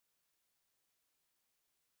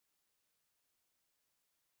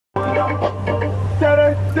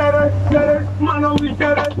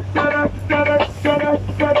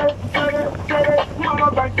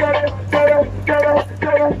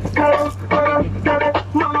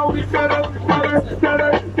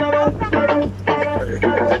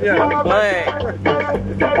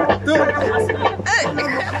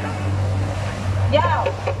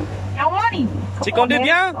Tu conduis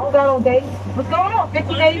bien? Hold on, okay? What's going on?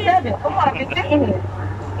 1587. Come on, I've been sitting here.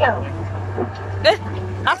 Yeah.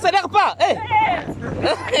 Accélère pas!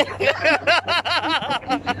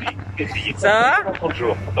 Ça va? 30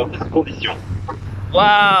 jours, dans ces conditions.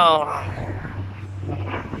 Waouh!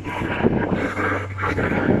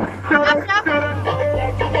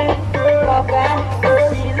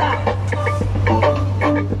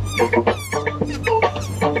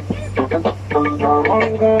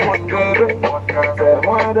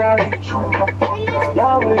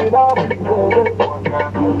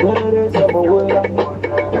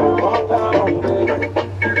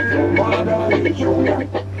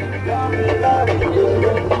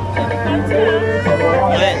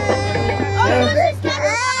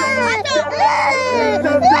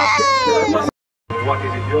 What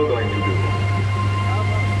is it you're going to do?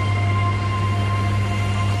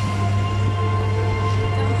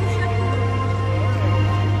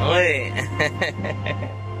 Oui.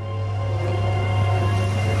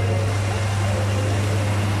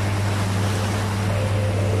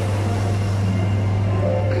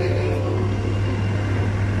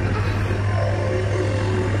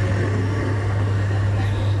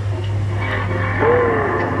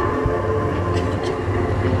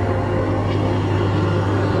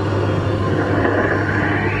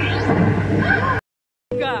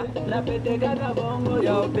 La pete gana bongo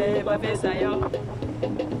yo pe ba pesa yo.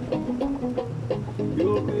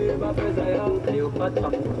 Yo pe ba pesa yo, yo pat pa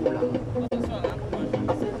kula.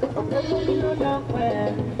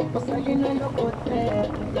 Pasajina yo kote,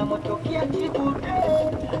 ya motokia chikute.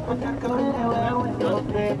 Ataka wewe yo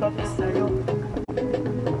pe ba pesa yo.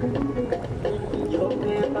 Yo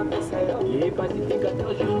pe ba pesa yo, ye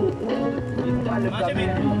pacificateur jour. Il va le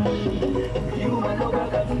camer. You manoga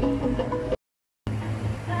gazi.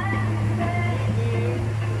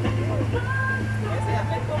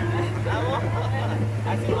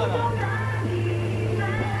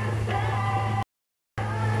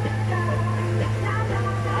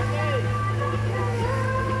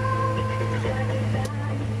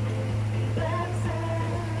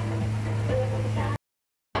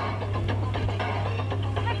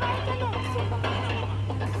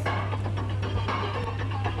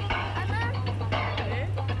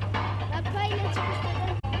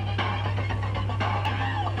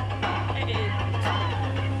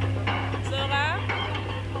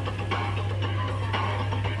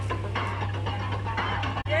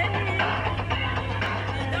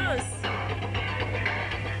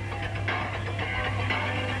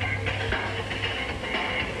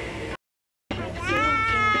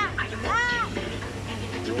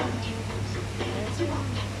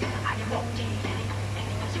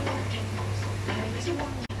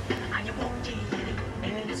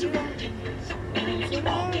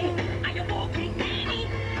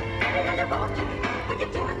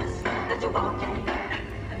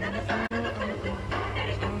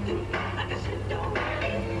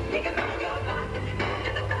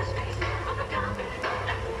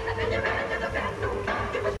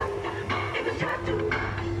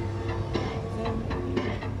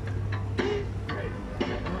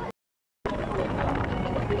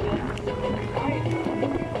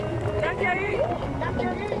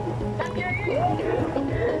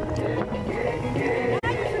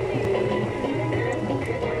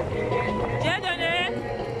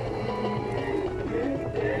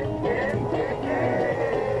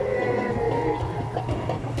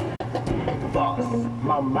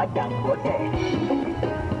 Mama Dangote.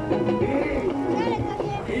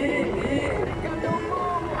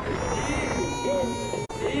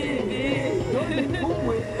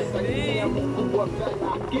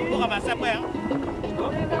 On ramasse après, hein?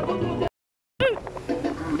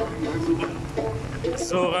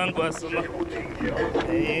 Soran quoi, Soma?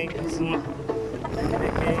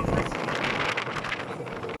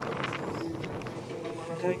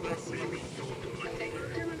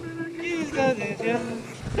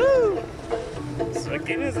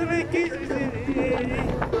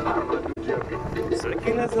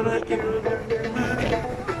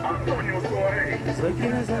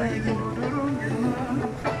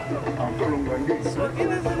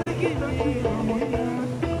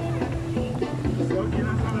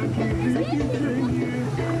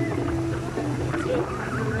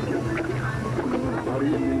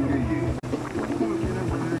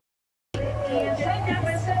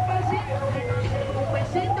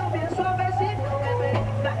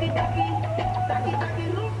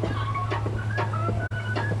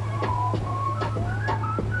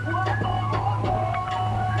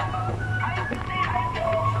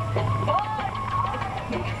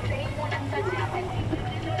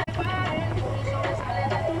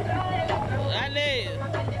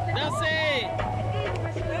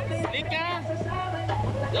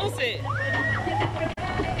 Dansez.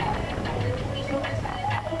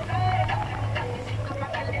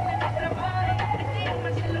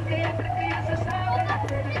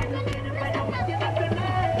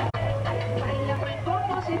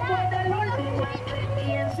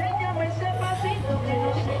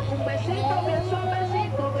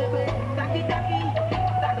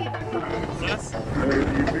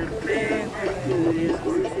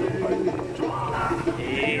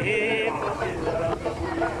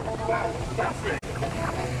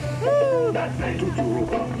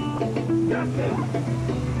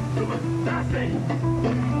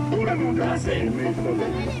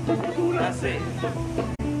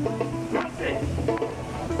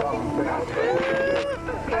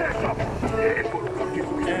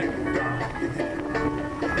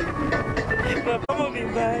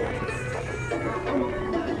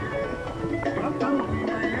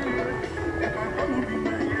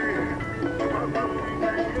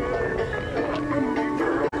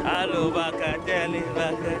 Halo bakateli.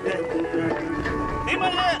 Di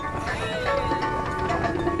mana?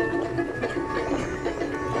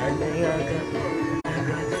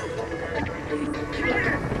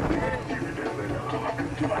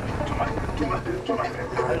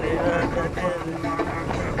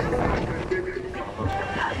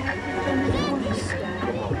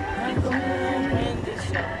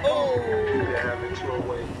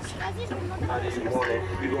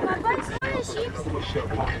 Push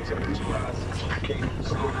up on the temperature rise. Okay,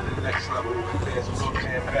 let's go to the next level. There's a little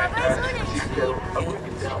jam back. I'll break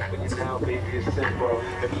it down for you now, baby. It's simple.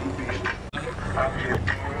 If you be out here,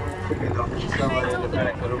 and I'm selling in the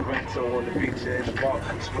back of the rental on the beach and the park.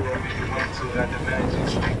 It's wherever you went to at the Magic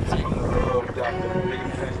Street. I'm the love doctor. Make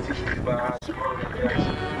friends teach me about how to roll the gas.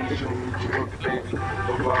 We show you to work the baby. Go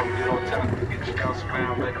out, get on top, get your house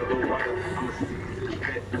around like a little runner. I'm a seasoned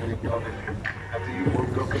vet when you love it. After you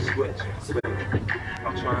woke up and switch.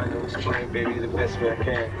 I'm trying to explain, baby, the best way I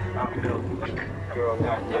can. I'm built, girl,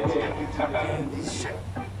 not yet. Take you to the candy shop.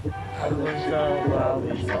 I love y'all while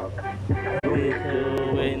we shop. With the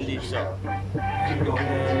Wendy shop. You go to the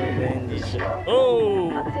Wendy shop.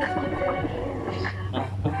 Oh!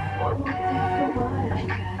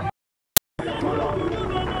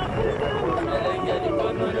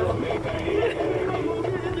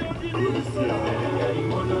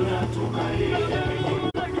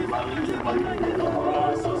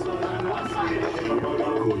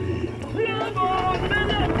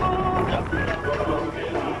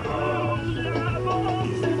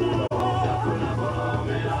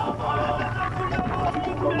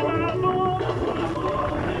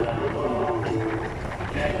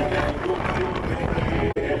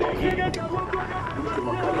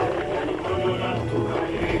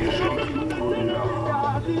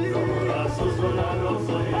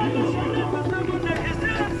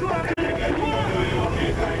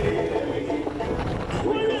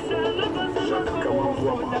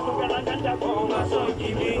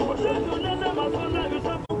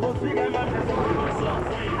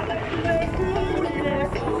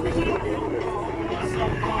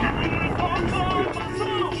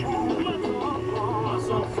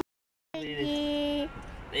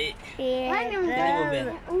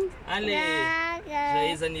 Allez,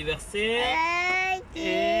 joyeux anniversaire.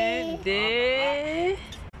 Et des...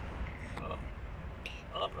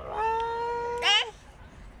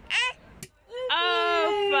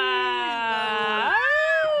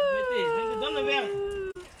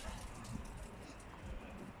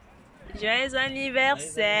 Joyeux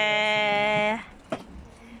anniversaire.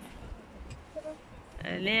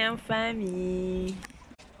 Allez en famille.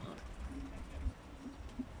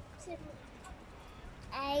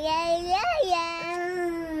 Aïe aïe aïe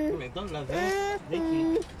aïe. Mais dans la verre,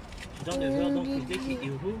 dans le verre, donc dès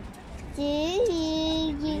qu'il roule,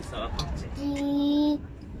 ça va partir.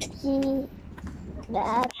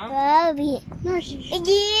 Non,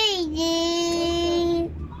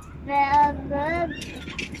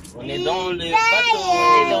 on est dans le bateau.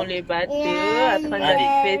 On est dans le bateau en train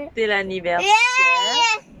de fêter l'anniversaire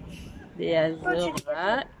de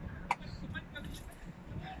Nzora.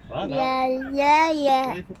 Voilà.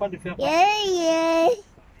 Il ne faut pas le faire.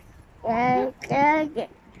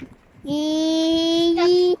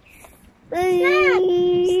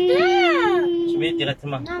 Je mets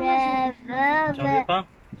directement. Tu n'en veux pas?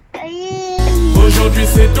 Aujourd'hui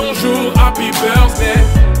c'est ton jour, happy birthday.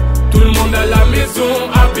 Tout le monde à la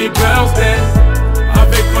maison, happy birthday.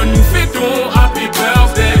 Avec moi nous fêtons, happy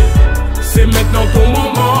birthday. C'est maintenant ton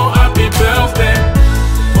moment, happy birthday.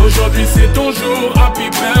 Aujourd'hui c'est ton jour, happy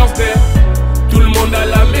birthday. Tout le monde à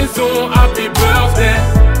la maison, happy birthday.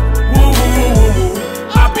 Woo woo woo woo,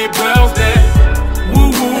 happy birthday. Woo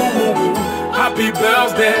woo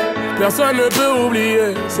personne ne peut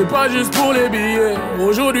oublier. C'est pas juste pour les billets.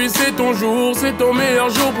 Aujourd'hui c'est ton jour, c'est ton meilleur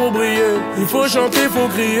jour pour briller. Il faut chanter, faut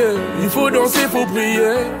crier, il faut danser, faut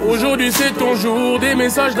prier. Aujourd'hui c'est ton jour, des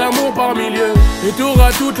messages d'amour par milliers. Et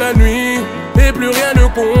t'auras toute la nuit, et plus rien ne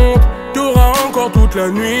compte. T'auras encore toute la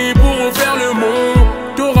nuit pour refaire le monde.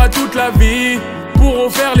 T'auras toute la vie pour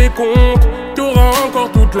refaire les comptes. T'auras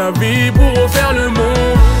encore toute la vie pour refaire le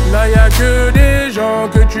monde. Là y'a que des gens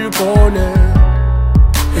que tu connais,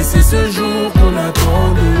 et c'est ce jour qu'on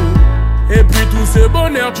attendait. Et puis tout ce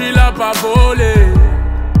bonheur tu l'as pas volé,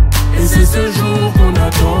 et c'est ce jour qu'on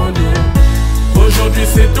attendait. Aujourd'hui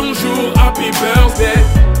c'est ton jour, happy birthday.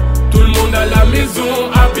 Tout le monde à la maison,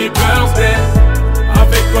 happy birthday.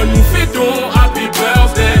 Avec quoi nous fêtons.